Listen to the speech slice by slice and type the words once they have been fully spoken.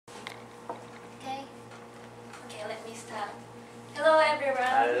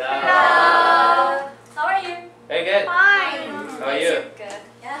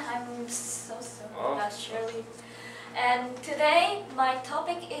Today, my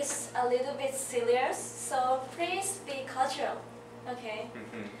topic is a little bit serious, so please be cultural, okay?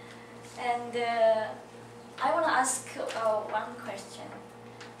 And I want to ask one question.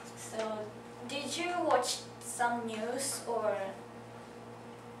 So, did you watch some news or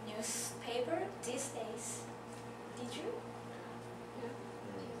newspaper these days? Did you?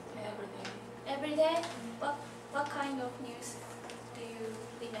 Yeah. Every day. Every day? What kind of news do you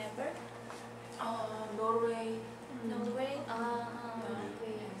remember? Norway. Norway?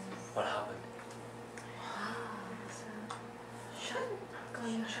 What happened?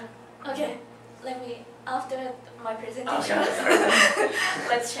 Okay, let me, after my presentation, Okay.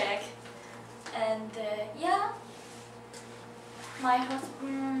 let's check. And yeah,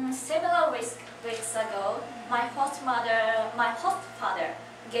 several weeks ago, my host father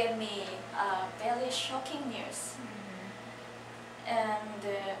gave me a very shocking news. And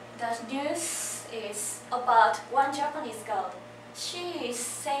the news is about one Japanese girl. She is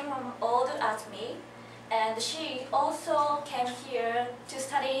same old as me, and she also came here to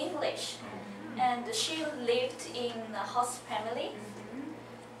study English. And she lived in a host family.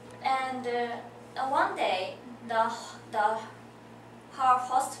 And one day, her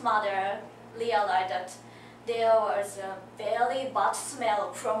host mother realized that there was a very bad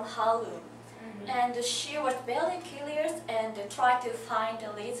smell from her room. And she was very curious and tried to find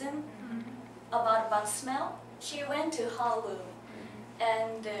a reason about bad smell. She went to her room,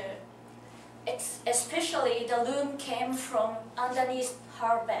 and especially the room came from underneath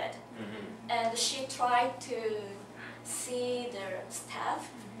her bed. And she tried to see the stuff,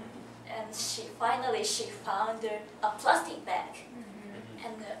 and finally she found a plastic bag.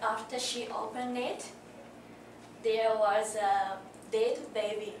 And after she opened it, there was a dead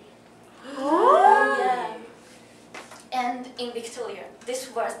baby. Yeah. And in Victoria,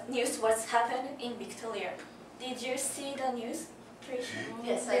 news was happening in Victoria. Did you see the news, Tricia?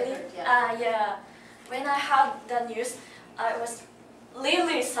 Yes, I heard, yeah. Yeah. When I heard the news, I was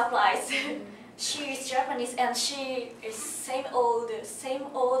really surprised. She is Japanese and she is same age,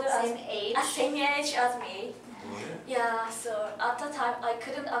 same age as me. Yeah. So at the time, I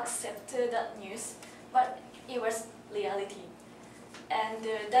couldn't accept that news, but it was reality. And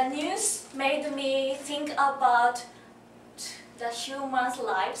the news made me think about the humans'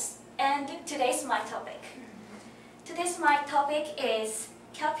 lives. And today's my topic. Today's my topic is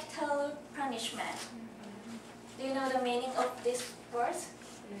capital punishment. Do you know the meaning of this word?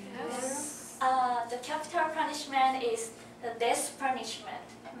 Yes. The capital punishment is the death punishment.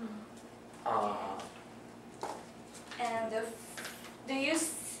 And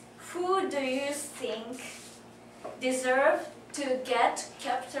who do you think deserve to get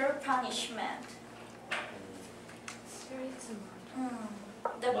capital punishment?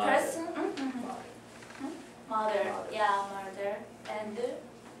 The person, murder, yeah, murder, and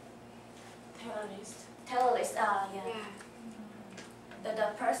terrorist, yeah. The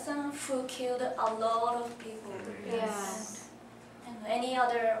person who killed a lot of people. Yes. And any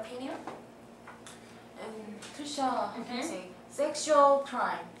other opinion? Trisha, I can say sexual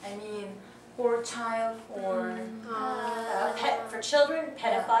crime. I mean, for child or For children,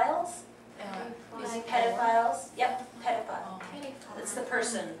 pedophiles. is it Pedophiles. Yep, pedophile. Oh. It's the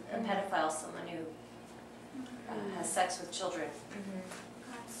person, a pedophile, someone who has sex with children.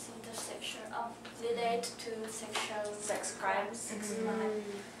 Let's see, the sexual, relate to sexual Sex crimes,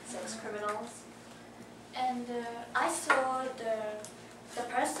 sex criminals. And I saw the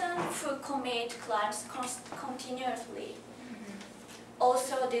person who commit crimes continuously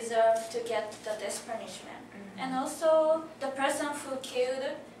also deserve to get the death punishment. And also the person who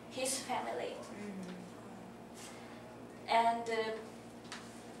killed his family. And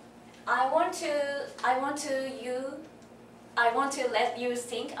I want to let you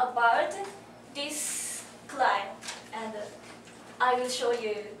think about this crime, and I will show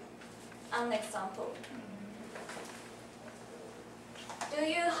you an example. Do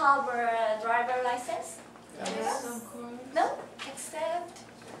you have a driver license? Yes, of course. No, except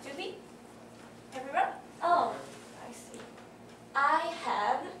Juby? Everyone? Oh, I see. I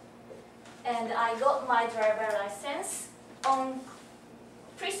have, and I got my driver license on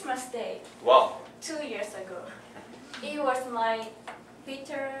Christmas Day. Wow. 2 years ago. It was my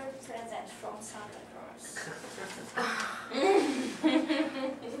bitter present from Santa Claus.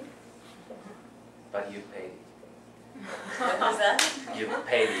 But you paid. What was that? You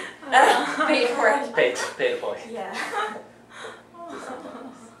paid it. Paid for it. Paid for it. Yeah.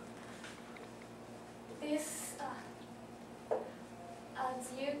 This,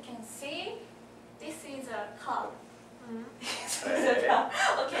 as you can see, this is a car. This is a car.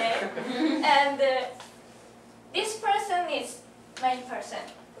 Okay. And this person is same person.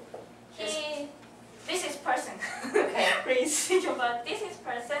 This is person. Okay. Please think about this is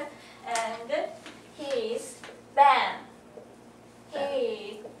person, and he is Ben.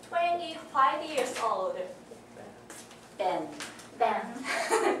 He 25 years old. Ben. Ben.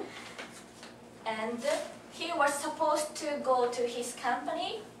 And he was supposed to go to his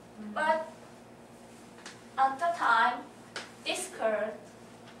company, but at the time, this girl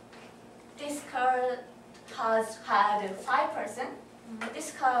has had 5 person.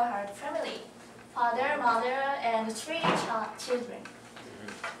 This girl had family, father, mother, and 3 children.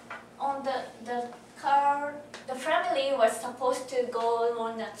 On the family was supposed to go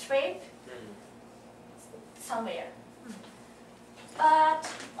on a trip somewhere. But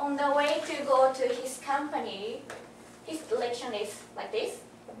on the way to go to his company, his direction is like this.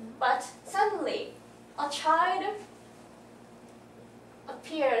 But suddenly, a child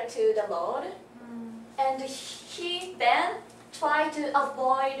appeared to the road, and he then tried to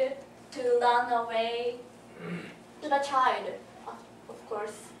avoid to run away to the child, of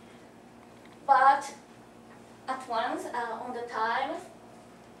course. But at once, on the time,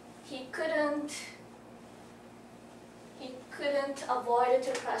 he couldn't avoid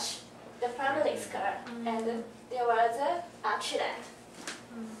to crash the family's car, and there was an accident.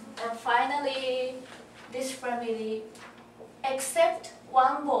 And finally, this family, except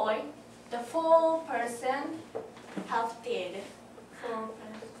one boy, the 4 person have died.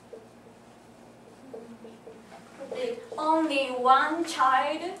 Only one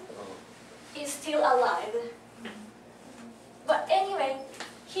child is still alive. But anyway,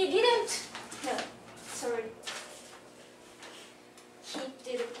 he didn't. No, sorry.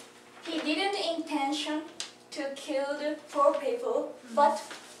 He didn't intention to kill the 4 people, but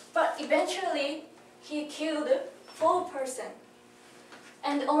eventually he killed 4 person,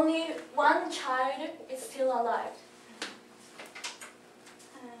 and only one child is still alive.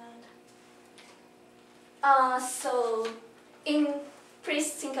 And, so,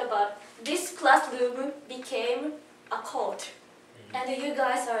 please think about this classroom became a court, and you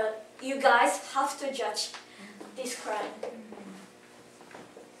guys have to judge this crime.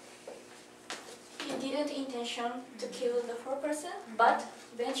 He didn't intention to kill the 4 person, but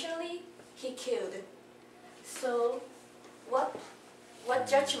eventually he killed. So, what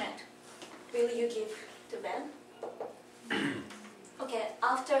judgment will you give to Ben? Okay,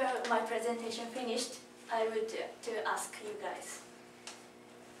 after my presentation finished, I would to ask you guys.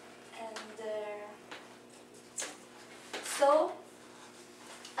 And so,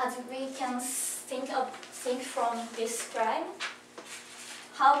 as we can think from this crime,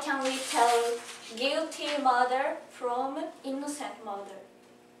 how can we tell guilty mother from innocent mother?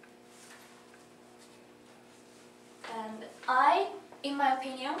 And in my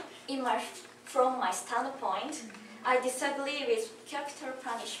opinion, from my standpoint, I disagree with capital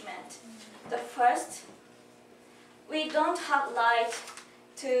punishment. The first, we don't have right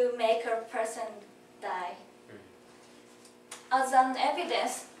to make a person die. As an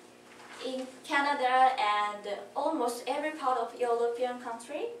evidence, in Canada and almost every part of European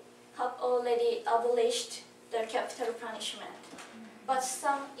country have already abolished the capital punishment. But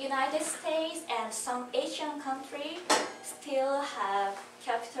some United States and some Asian countries still have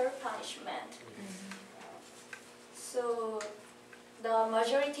capital punishment. So the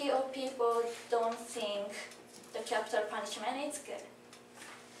majority of people don't think the capital punishment is good.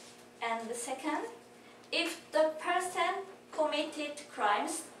 And the second, if the person committed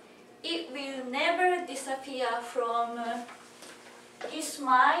crimes, it will never disappear from his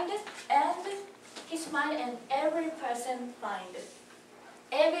mind and every person's mind.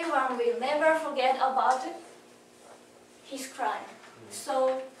 Everyone will never forget about his crime.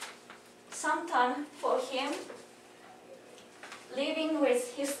 So sometimes for him, living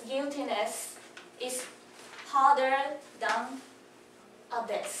with his guiltiness is harder than a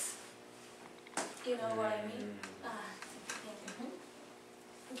death. You know what I mean?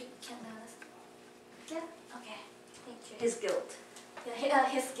 You can yeah? Okay, thank you. His guilt. Yeah,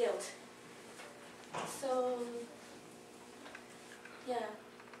 his guilt. So, yeah.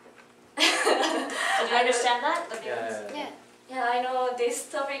 Did you understand that? Yeah. Yeah, I know this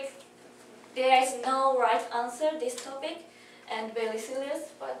topic, there is no right answer, this topic, and very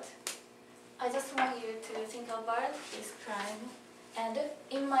serious, but I just want you to think about this crime. And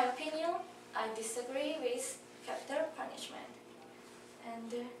in my opinion, I disagree with capital punishment.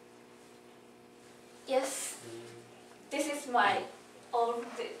 And yes, this is my own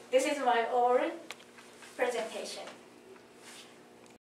presentation.